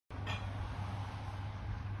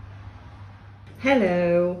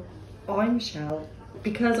Hello, I'm Michelle.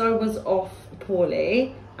 Because I was off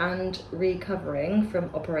poorly and recovering from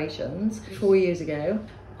operations 4 years ago,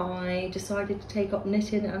 I decided to take up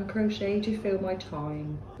knitting and crochet to fill my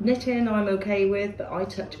time. Knitting I'm okay with, but I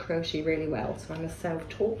took to crochet really well, so I'm a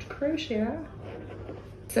self-taught crocheter.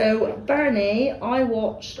 So Bernie, I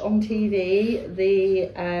watched on TV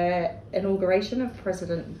the inauguration of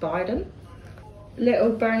President Biden. Little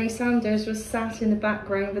Bernie Sanders was sat in the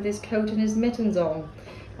background with his coat and his mittens on,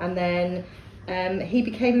 and then he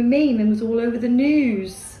became a meme and was all over the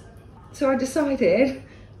news. So I decided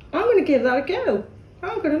I'm going to give that a go.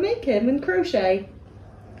 I'm going to make him in crochet.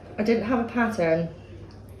 I didn't have a pattern,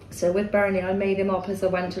 so with Bernie I made him up as I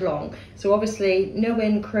went along. So obviously,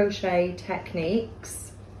 knowing crochet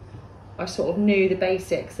techniques, I sort of knew the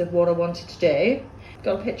basics of what I wanted to do.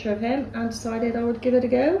 Got a picture of him and decided I would give it a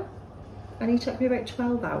go. And he took me about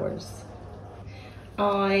 12 hours.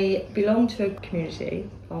 I belong to a community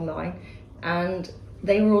online and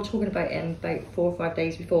they were all talking about him about 4 or 5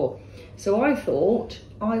 days before. So I thought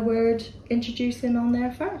I would introduce him on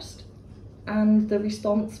there first. And the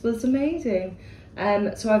response was amazing.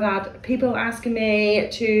 So I've had people asking me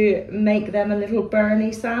to make them a little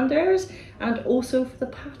Bernie Sanders and also for the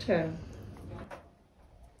pattern.